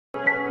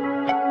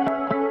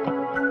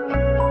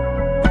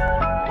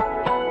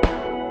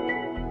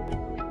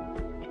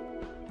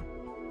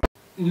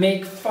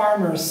make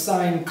farmers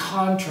sign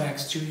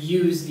contracts to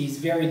use these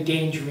very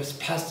dangerous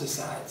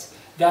pesticides.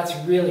 That's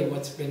really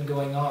what's been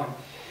going on.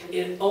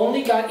 It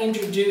only got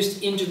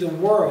introduced into the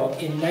world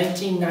in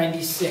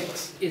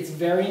 1996. It's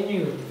very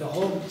new. The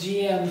whole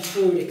GM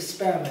food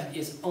experiment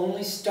is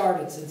only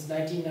started since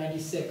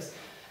 1996.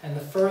 And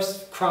the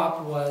first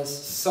crop was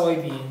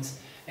soybeans.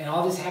 And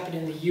all this happened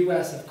in the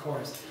US, of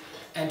course.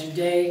 And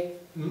today,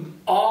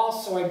 all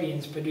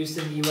soybeans produced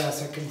in the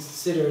US are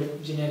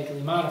considered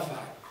genetically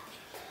modified.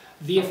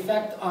 The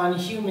effect on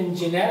human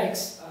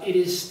genetics, it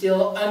is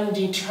still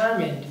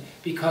undetermined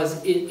because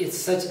it's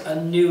such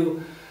a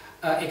new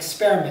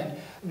experiment.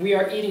 We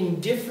are eating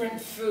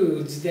different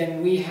foods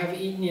than we have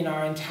eaten in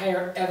our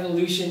entire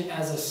evolution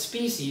as a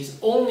species,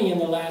 only in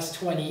the last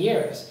 20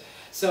 years.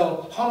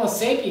 So Homo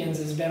sapiens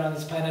has been on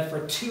this planet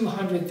for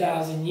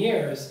 200,000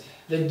 years.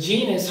 The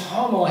genus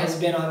Homo has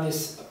been on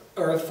this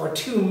earth for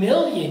 2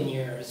 million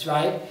years,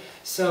 right?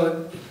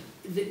 So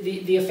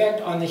the effect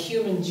on the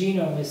human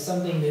genome is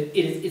something that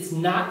it's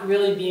not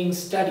really being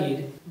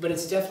studied, but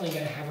it's definitely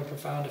going to have a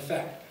profound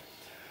effect.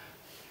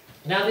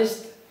 Now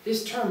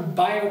this term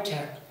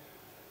biotech,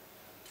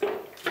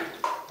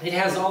 it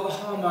has all the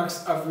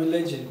hallmarks of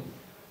religion.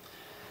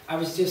 I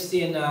was just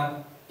in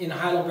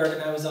Heidelberg,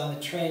 and I was on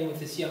the train with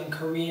this young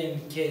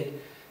Korean kid,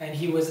 and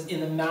he was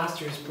in the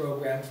master's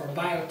program for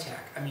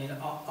biotech. I mean,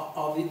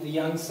 all the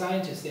young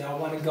scientists, they all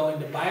want to go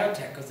into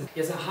biotech because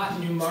it's a hot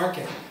new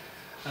market.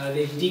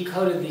 They've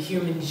decoded the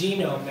human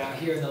genome now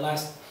here in the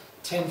last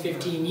 10,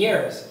 15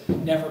 years,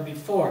 never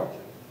before.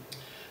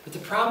 But the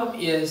problem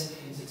is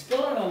it's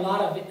built on a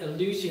lot of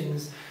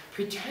illusions,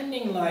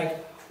 pretending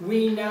like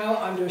we now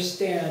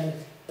understand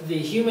the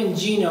human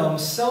genome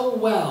so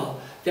well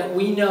that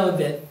we know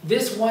that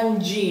this one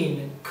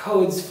gene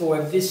codes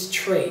for this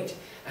trait,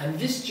 and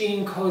this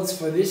gene codes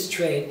for this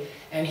trait,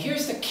 and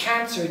here's the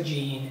cancer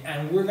gene,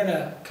 and we're going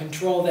to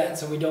control that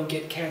so we don't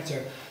get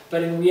cancer.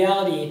 But in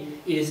reality,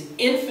 it is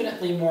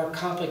infinitely more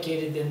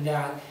complicated than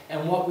that,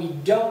 and what we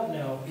don't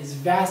know is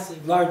vastly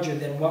larger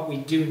than what we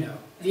do know.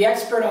 The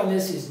expert on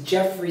this is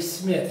Jeffrey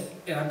Smith,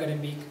 and I'm going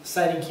to be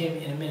citing him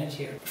in a minute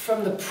here.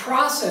 From the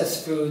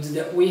processed foods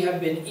that we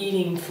have been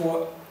eating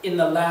in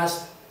the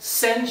last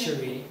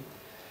century,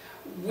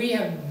 we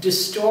have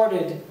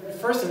distorted,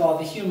 first of all,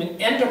 the human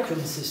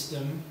endocrine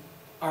system,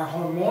 our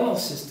hormonal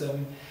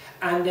system,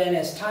 and then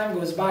as time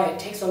goes by, it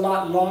takes a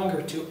lot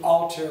longer to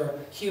alter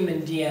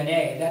human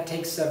DNA. That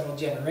takes several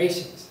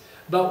generations.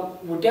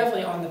 But we're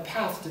definitely on the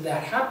path to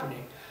that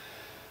happening.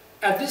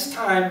 At this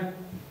time,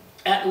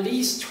 at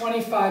least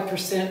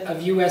 25%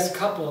 of US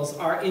couples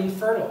are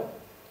infertile,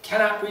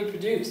 cannot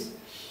reproduce.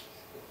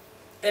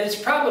 And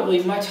it's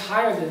probably much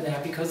higher than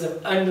that because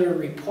of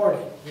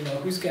underreporting. You know,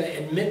 who's going to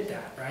admit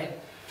that, right?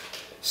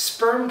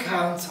 Sperm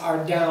counts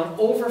are down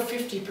over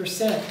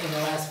 50% in the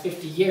last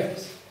 50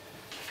 years.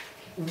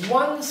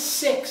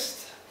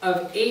 1/6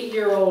 of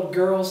 8-year-old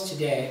girls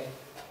today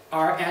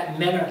are at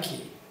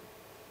menarche.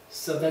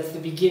 So that's the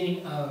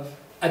beginning of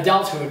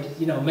adulthood,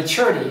 you know,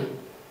 maturity.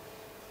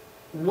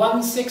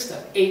 1/6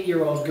 of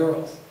 8-year-old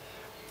girls.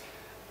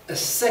 A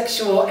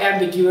sexual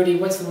ambiguity,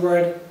 what's the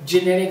word?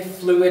 Genetic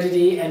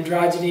fluidity,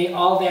 androgyny,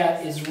 all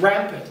that is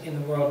rampant in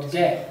the world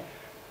today.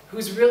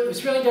 Who's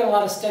really done a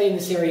lot of study in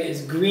this area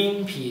is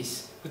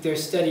Greenpeace, with their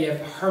study of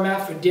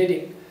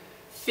hermaphroditic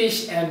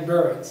fish and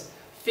birds.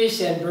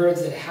 Fish and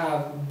birds that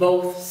have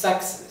both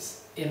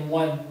sexes in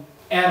one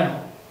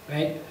animal,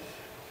 right?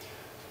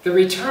 The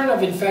return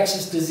of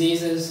infectious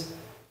diseases.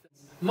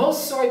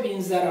 Most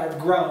soybeans that are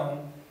grown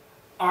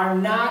are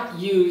not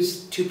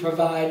used to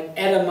provide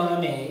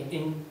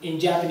edamame in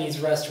Japanese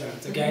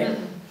restaurants, okay?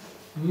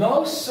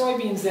 Most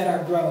soybeans that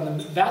are grown,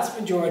 the vast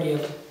majority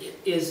of it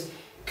is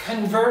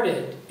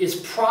converted, is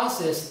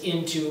processed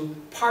into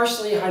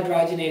partially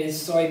hydrogenated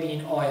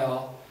soybean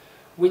oil,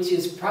 which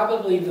is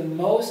probably the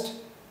most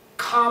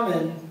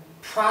common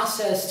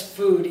processed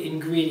food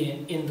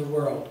ingredient in the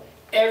world.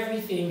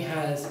 Everything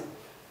has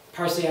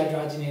partially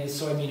hydrogenated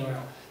soybean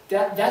oil.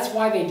 That's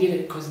why they did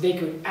it, because they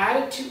could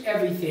add it to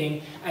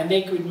everything and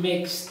they could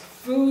make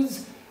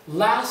foods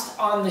last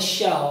on the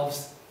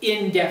shelves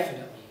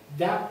indefinitely.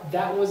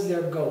 That was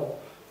their goal.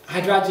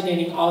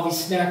 Hydrogenating all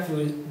these snack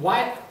foods.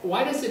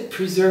 Why does it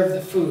preserve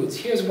the foods?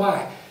 Here's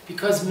why.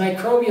 Because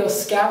microbial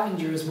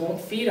scavengers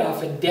won't feed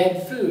off a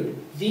dead food.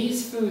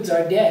 These foods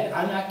are dead.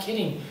 I'm not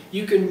kidding.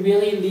 You can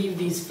really leave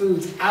these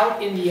foods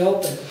out in the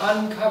open,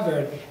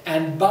 uncovered,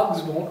 and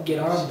bugs won't get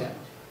on them.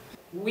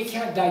 We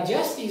can't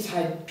digest these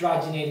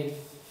hydrogenated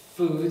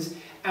foods,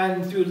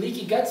 and through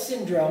leaky gut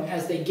syndrome,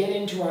 as they get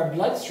into our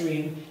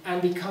bloodstream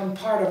and become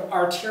part of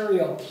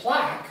arterial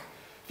plaque,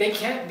 they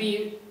can't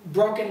be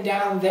broken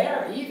down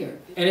there either.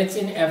 And it's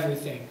in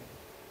everything.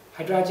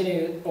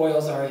 Hydrogenated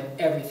oils are in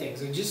everything.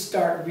 So just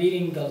start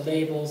reading the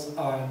labels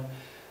on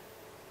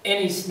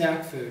any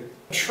snack food.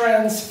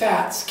 Trans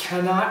fats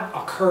cannot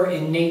occur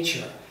in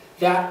nature.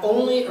 That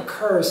only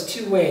occurs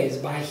two ways,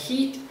 by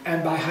heat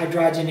and by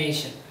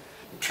hydrogenation.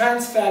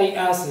 Trans fatty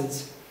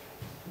acids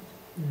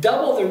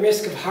double the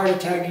risk of heart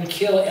attack and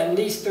kill at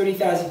least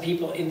 30,000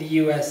 people in the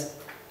US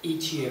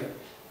each year.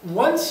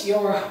 once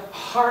your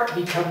heart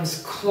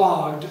becomes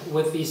clogged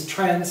with these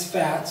trans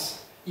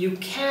fats, you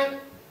can't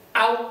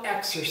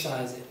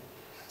out-exercise it.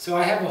 So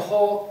I have a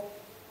whole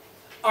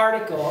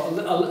article,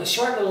 a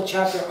short little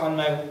chapter on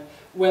my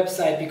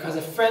website because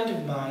a friend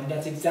of mine,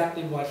 that's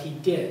exactly what he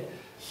did.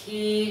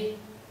 He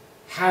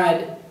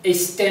had a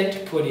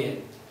stent put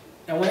in.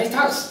 And when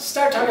I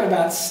start talking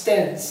about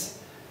stents,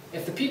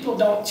 if the people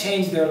don't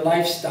change their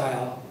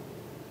lifestyle,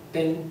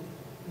 then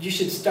you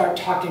should start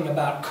talking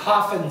about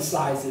coffin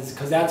sizes,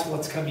 because that's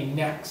what's coming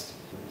next.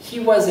 He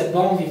was a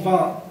bon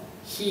vivant.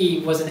 He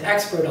was an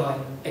expert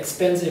on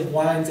expensive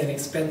wines and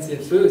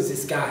expensive foods,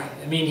 this guy.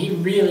 I mean, he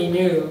really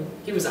knew.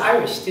 He was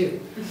Irish, too.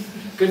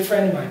 Good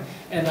friend of mine.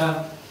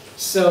 And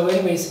so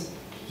anyways,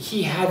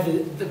 he had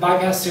the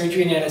bypass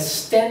surgery and had a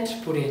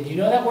stent put in. You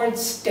know that word,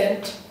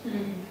 stent?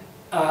 Mm-hmm.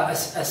 A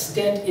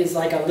stent is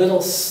like a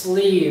little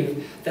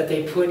sleeve that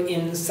they put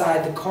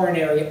inside the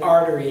coronary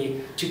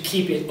artery to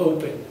keep it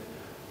open.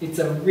 It's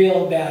a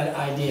real bad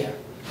idea.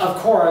 Of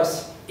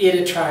course, it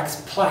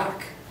attracts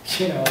plaque.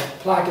 You know,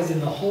 plaque is in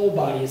the whole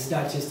body, it's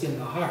not just in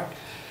the heart.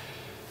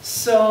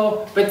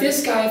 So, but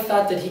this guy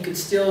thought that he could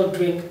still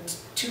drink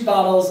 2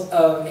 bottles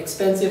of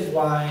expensive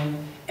wine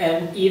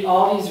and eat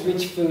all these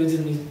rich foods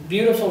in these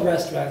beautiful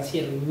restaurants. He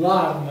had a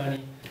lot of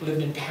money,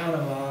 lived in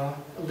Panama,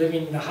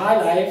 living the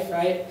high life,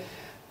 right?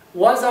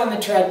 Was on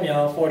the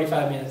treadmill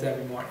 45 minutes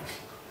every morning.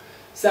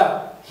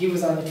 So, he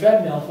was on the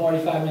treadmill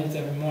 45 minutes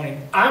every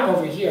morning. I'm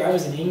over here, I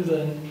was in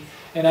England,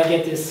 and I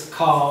get this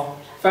call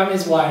from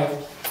his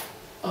wife.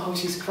 Oh,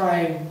 she's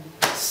crying.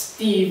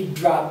 Steve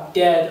dropped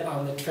dead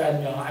on the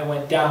treadmill. I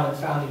went down and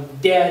found him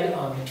dead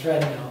on the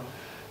treadmill.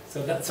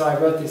 So I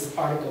wrote this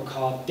article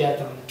called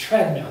Death on the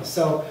Treadmill.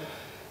 So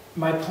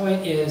my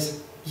point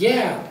is,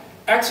 yeah,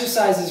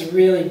 exercise is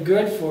really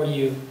good for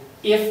you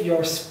if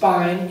your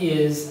spine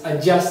is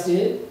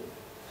adjusted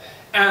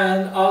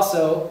and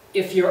also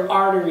if your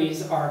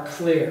arteries are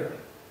clear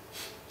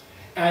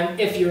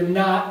and if you're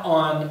not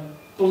on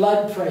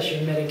blood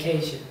pressure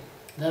medication.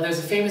 Now there's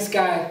a famous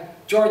guy,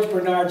 George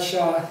Bernard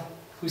Shaw,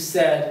 who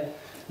said,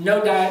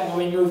 no diet will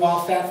remove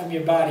all fat from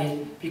your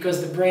body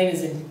because the brain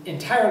is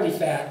entirely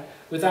fat.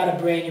 Without a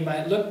brain, you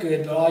might look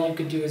good, but all you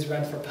could do is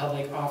run for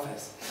public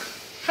office.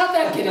 How'd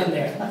that get in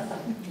there?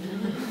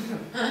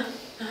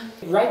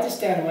 Write this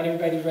down. I want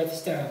everybody to write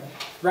this down.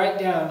 Write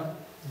down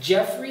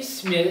Jeffrey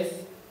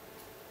Smith,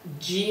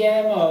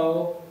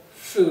 GMO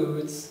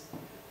Foods,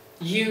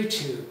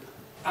 YouTube.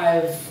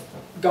 I've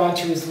gone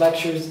to his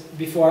lectures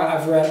before.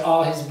 I've read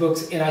all his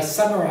books, and I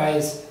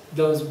summarize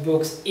those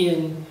books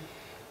in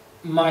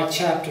my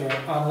chapter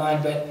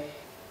online. But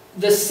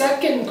the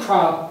second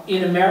crop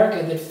in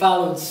America that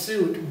followed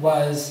suit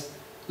was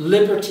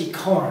Liberty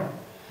corn.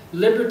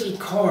 Liberty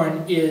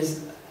corn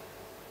is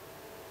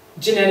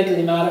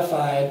genetically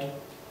modified.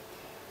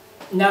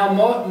 Now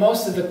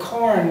most of the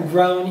corn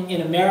grown in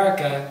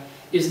America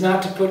is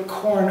not to put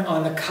corn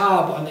on the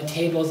cob on the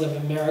tables of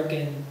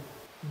American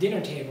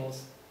dinner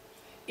tables.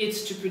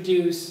 It's to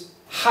produce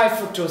high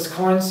fructose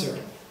corn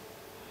syrup,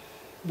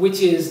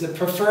 which is the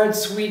preferred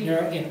sweetener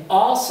in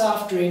all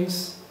soft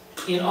drinks,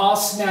 in all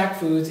snack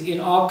foods, in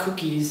all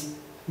cookies,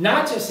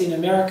 not just in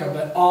America,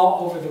 but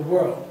all over the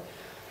world.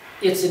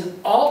 It's an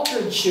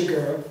altered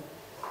sugar,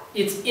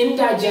 it's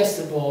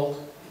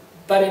indigestible,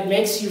 but it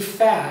makes you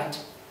fat,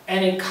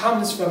 and it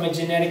comes from a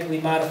genetically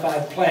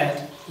modified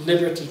plant,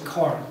 Liberty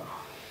corn.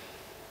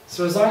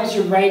 So as long as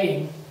you're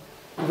writing,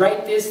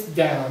 write this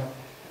down.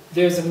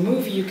 There's a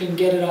movie, you can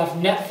get it off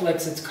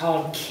Netflix, it's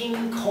called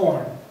King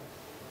Corn.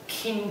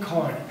 King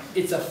Corn.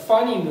 It's a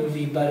funny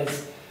movie, but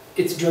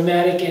it's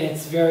dramatic and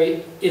it's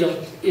very,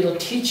 it'll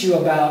teach you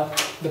about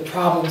the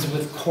problems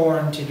with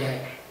corn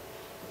today.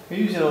 We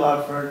use it a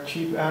lot for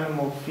cheap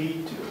animal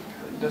feed too,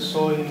 like the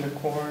soy and the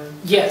corn.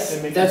 Yes,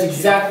 that's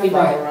exactly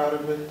right. Out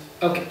of it.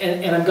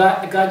 Okay, and I'm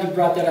glad you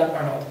brought that up,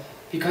 Arnold,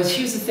 because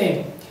here's the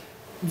thing.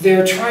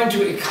 They're trying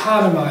to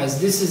economize.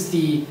 This is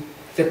the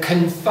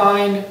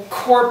confined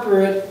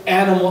corporate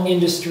animal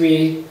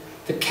industry,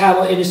 the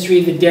cattle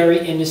industry, the dairy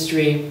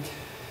industry.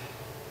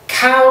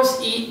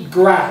 Cows eat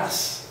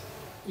grass.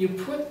 You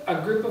put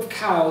a group of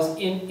cows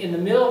in the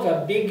middle of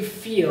a big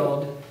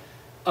field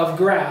of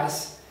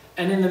grass,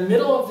 and in the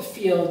middle of the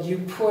field you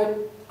put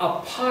a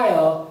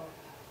pile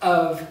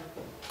of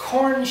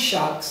corn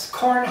shucks,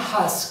 corn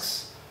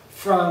husks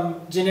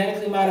from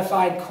genetically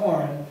modified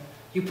corn.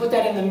 You put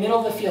that in the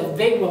middle of the field.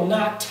 They will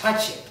not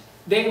touch it.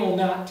 They will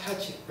not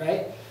touch it,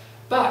 right?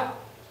 But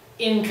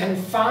in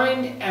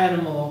confined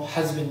animal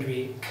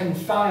husbandry,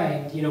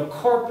 confined,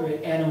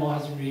 corporate animal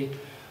husbandry,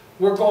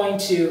 we're going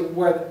to,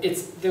 where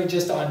they're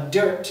just on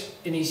dirt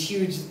in these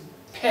huge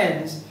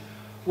pens,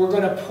 we're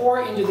going to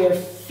pour into their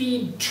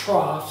feed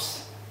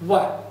troughs,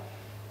 what?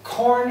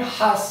 Corn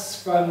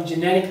husks from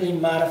genetically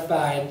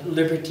modified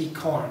Liberty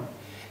corn.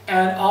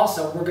 And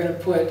also, we're going to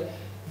put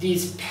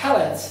these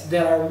pellets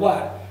that are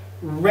what?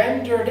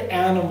 Rendered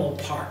animal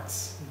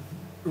parts.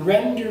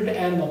 Rendered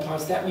animal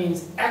parts. That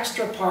means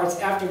extra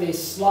parts after they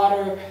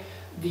slaughter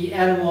the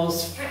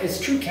animals. It's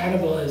true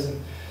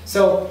cannibalism.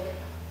 So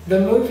The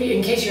movie,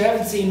 in case you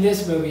haven't seen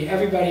this movie,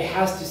 everybody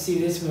has to see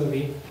this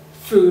movie,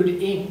 Food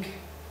Inc.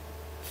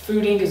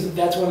 Food Inc.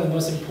 That's one of the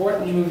most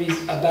important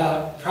movies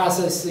about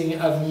processing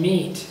of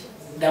meat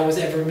that was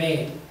ever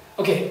made.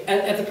 Okay,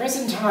 at the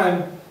present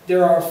time,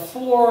 there are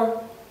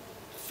four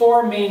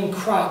main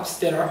crops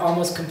that are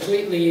almost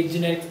completely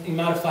genetically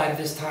modified at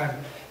this time.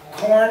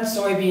 Corn,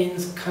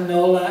 soybeans,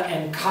 canola,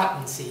 and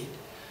cottonseed.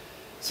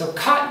 So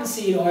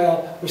cottonseed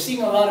oil, we're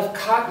seeing a lot of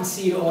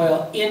cottonseed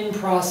oil in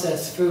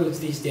processed foods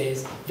these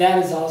days.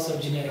 That is also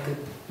genetically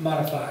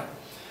modified.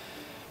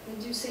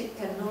 Did you say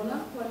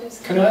canola? What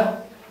is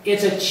Canola?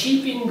 It's a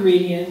cheap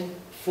ingredient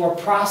for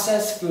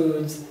processed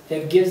foods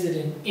that gives it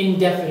an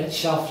indefinite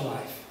shelf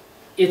life.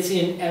 It's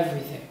in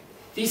everything.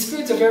 These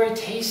foods are very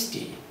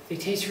tasty. They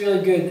taste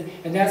really good,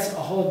 and that's a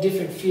whole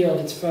different field.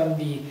 It's from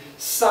the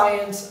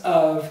science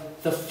of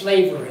the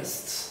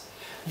flavorists.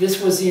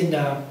 This was in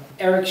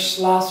Eric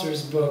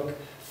Schlosser's book,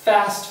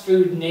 Fast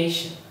Food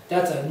Nation.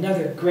 That's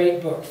another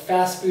great book,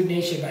 Fast Food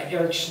Nation by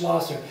Eric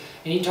Schlosser.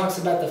 And he talks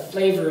about the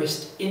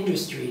flavorist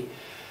industry.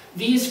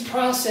 These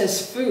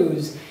processed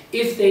foods,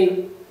 if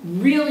they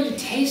really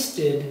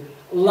tasted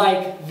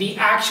like the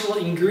actual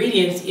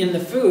ingredients in the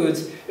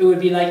foods, it would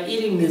be like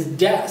eating this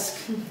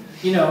desk.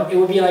 You know, it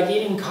would be like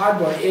eating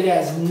cardboard. It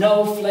has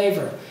no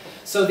flavor.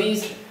 So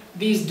these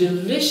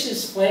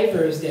delicious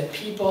flavors that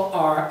people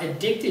are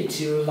addicted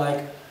to,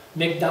 like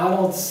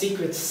McDonald's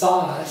secret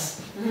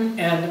sauce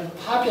and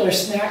popular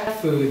snack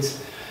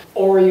foods,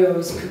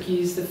 Oreos,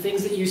 cookies, the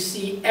things that you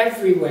see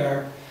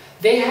everywhere,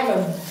 they have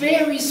a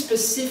very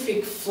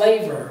specific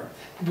flavor,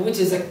 which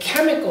is a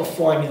chemical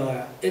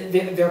formula.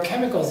 They're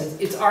chemicals.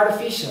 It's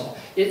artificial.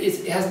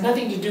 It has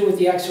nothing to do with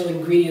the actual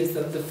ingredients,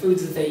 the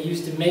foods that they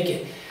use to make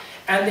it.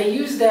 And they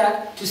use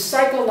that to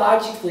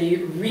psychologically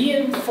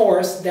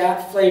reinforce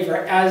that flavor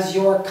as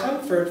your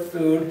comfort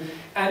food.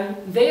 And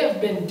they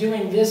have been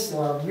doing this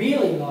for a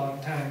really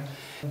long time.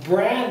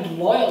 Brand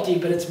loyalty,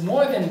 but it's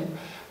more than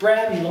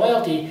brand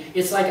loyalty.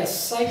 It's like a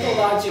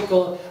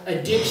psychological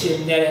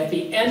addiction that at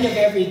the end of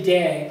every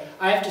day,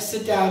 I have to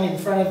sit down in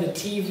front of the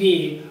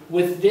TV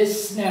with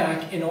this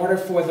snack in order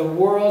for the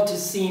world to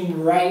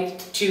seem right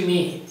to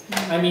me.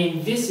 I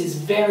mean, this is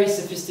very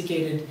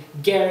sophisticated,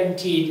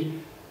 guaranteed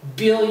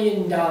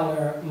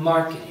billion-dollar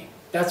marketing.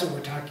 That's what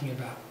we're talking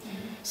about.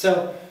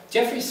 So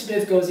Jeffrey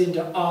Smith goes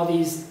into all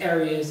these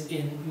areas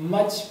in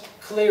much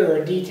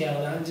clearer detail,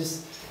 and I'm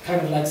just kind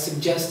of like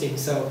suggesting.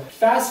 So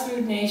Fast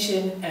Food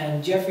Nation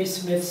and Jeffrey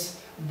Smith's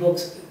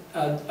books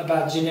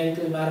about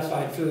genetically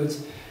modified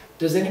foods.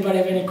 Does anybody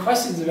have any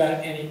questions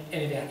about any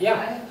of that? Yeah?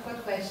 I have a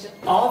quick question.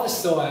 All the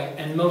soy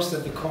and most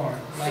of the corn,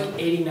 like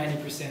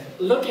 80–90%.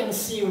 Look and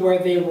see where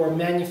they were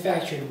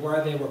manufactured,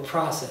 where they were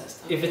processed.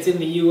 If it's in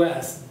the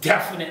US,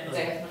 definitely.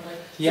 Definitely.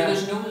 Yeah. So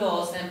there's no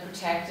laws then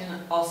protecting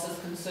us as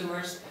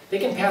consumers? They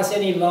can pass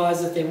any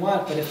laws that they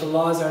want, but if the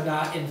laws are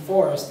not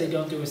enforced, they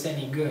don't do us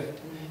any good.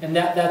 And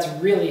that's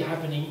really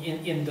happening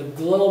in the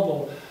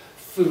global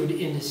food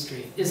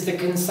industry. Is the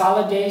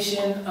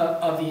consolidation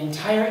of the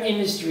entire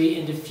industry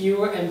into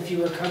fewer and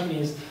fewer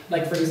companies.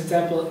 Like, for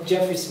example,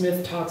 Jeffrey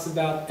Smith talks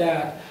about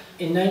that.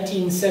 In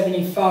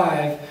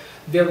 1975,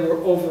 there were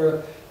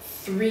over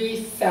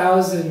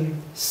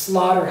 3,000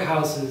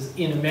 slaughterhouses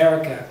in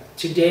America.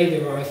 Today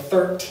there are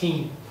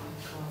 13.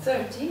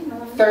 13?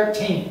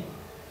 13,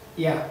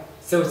 yeah.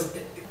 So it's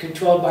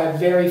controlled by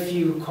very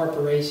few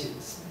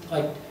corporations,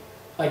 like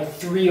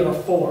 3 or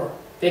 4.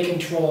 They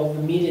control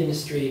the meat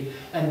industry,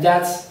 and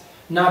that's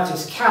not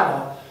just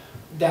cattle,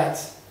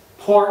 that's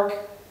pork,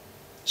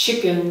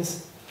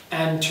 chickens,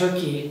 and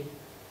turkey,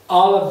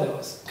 all of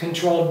those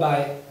controlled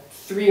by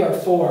 3 or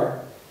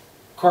 4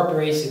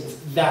 corporations.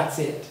 That's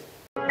it.